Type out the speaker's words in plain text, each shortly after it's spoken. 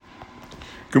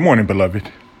Good morning,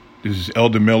 beloved. This is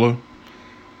Elder Miller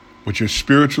with your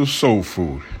spiritual soul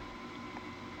food.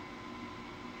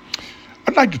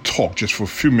 I'd like to talk just for a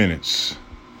few minutes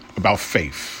about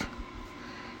faith.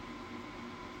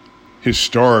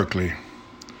 Historically,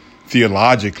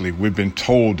 theologically, we've been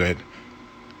told that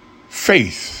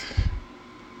faith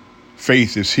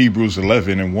is Hebrews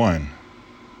 11:1.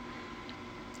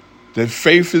 That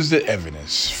faith is the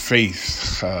evidence.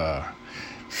 Faith.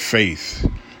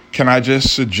 Can I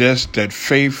just suggest that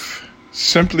faith,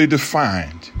 simply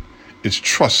defined, is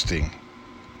trusting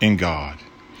in God?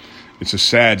 It's a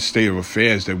sad state of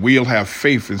affairs that we'll have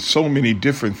faith in so many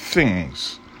different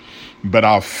things, but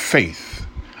our faith,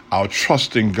 our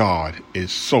trust in God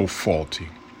is so faulty.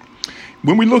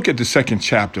 When we look at the second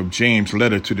chapter of James'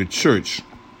 letter to the church,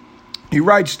 he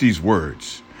writes these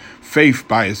words: faith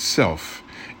by itself,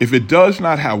 if it does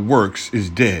not have works, is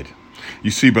dead.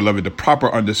 You see, beloved, the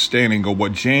proper understanding of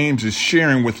what James is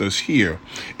sharing with us here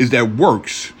is that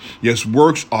works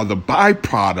are the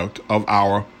byproduct of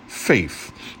our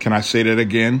faith. Can I say that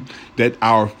again? That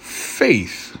our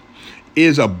faith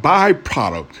is a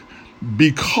byproduct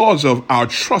because of our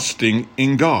trusting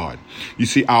in God. You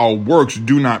see, our works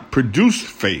do not produce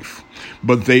faith,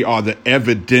 but they are the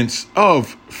evidence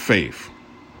of faith.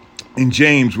 In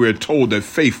James, we're told that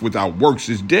faith without works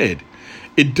is dead.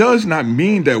 It does not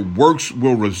mean that works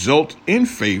will result in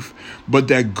faith, but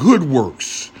that good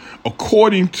works,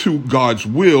 according to God's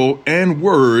will and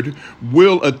word,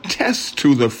 will attest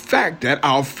to the fact that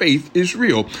our faith is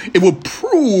real. It will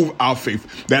prove our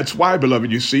faith. That's why,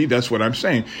 beloved, you see, that's what I'm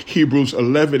saying. Hebrews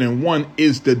 11:1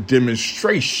 is the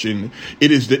demonstration.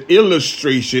 It is the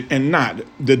illustration and not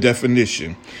the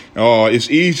definition. Oh, it's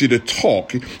easy to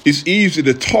talk. It's easy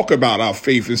to talk about our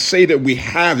faith and say that we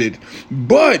have it,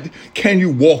 but can you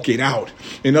walk it out?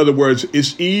 In other words,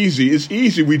 it's easy. It's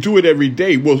easy. We do it every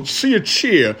day. We'll see a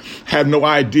chair, have no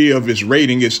idea of its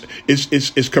rating,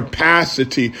 its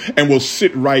capacity, and we'll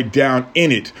sit right down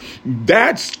in it.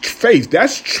 That's faith.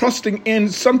 That's trusting in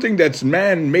something that's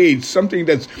man-made, something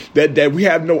that we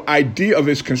have no idea of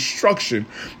its construction.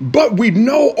 But we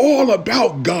know all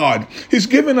about God. He's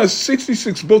given us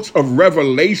 66 books of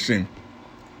revelation.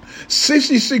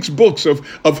 66 books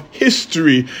of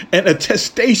history and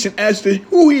attestation as to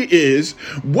who he is,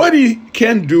 what he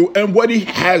can do, and what he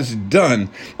has done.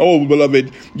 Oh,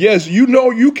 beloved, yes, you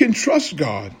know you can trust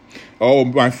God. Oh,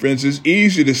 my friends, it's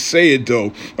easy to say it,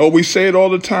 though. Oh, we say it all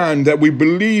the time that we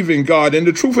believe in God. And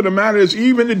the truth of the matter is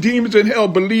even the demons in hell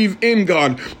believe in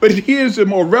God. But here's a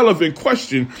more relevant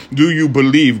question. Do you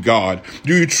believe God?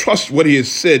 Do you trust what he has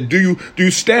said? Do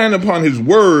you stand upon his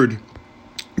word?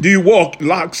 Do you walk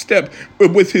lockstep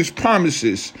with his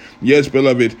promises? Yes,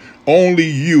 beloved, only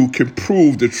you can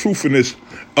prove the truthfulness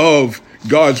of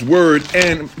God's word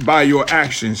and by your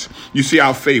actions. You see,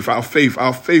 our faith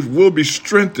will be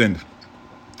strengthened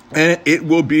and it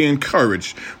will be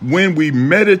encouraged when we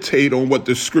meditate on what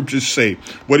the scriptures say.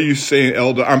 What are you saying,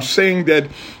 Elder? I'm saying that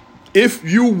if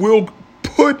you will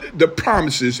put the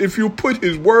promises, if you put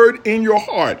his word in your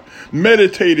heart,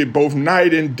 meditate it both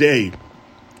night and day,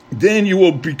 then you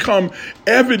will become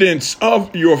evidence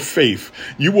of your faith.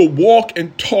 You will walk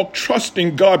and talk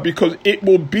trusting God because it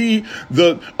will be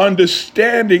the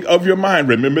understanding of your mind.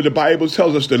 Remember, the Bible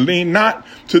tells us to lean not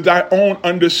to thy own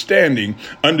understanding.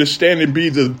 Understanding be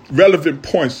the relevant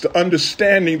points, the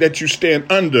understanding that you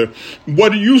stand under.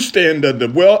 What do you stand under?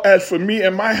 Well, as for me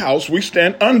and my house, we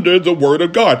stand under the word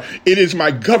of God. It is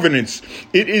my governance.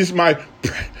 It is my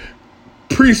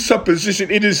presupposition.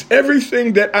 It is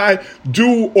everything that I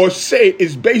do or say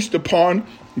is based upon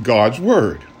God's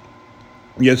word.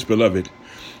 Yes, beloved,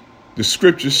 the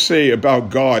scriptures say about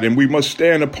God, and we must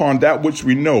stand upon that which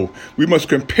we know. We must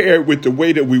compare it with the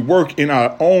way that we work in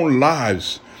our own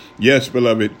lives. Yes,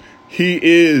 beloved, he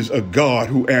is a God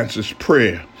who answers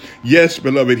prayer. Yes,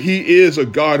 beloved, he is a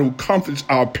God who comforts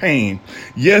our pain.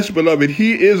 Yes, beloved,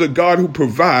 he is a God who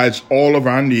provides all of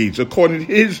our needs according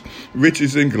to his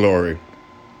riches and glory.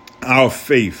 Our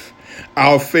faith,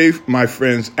 my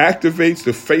friends, activates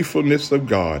the faithfulness of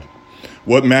God.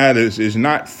 What matters is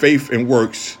not faith and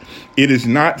works. It is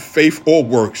not faith or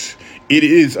works. It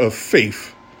is a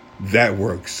faith that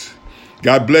works.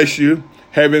 God bless you.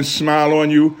 Heaven smile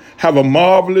on you. Have a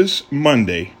marvelous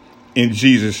Monday in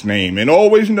Jesus' name. And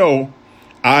always know,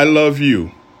 I love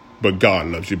you, but God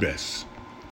loves you best.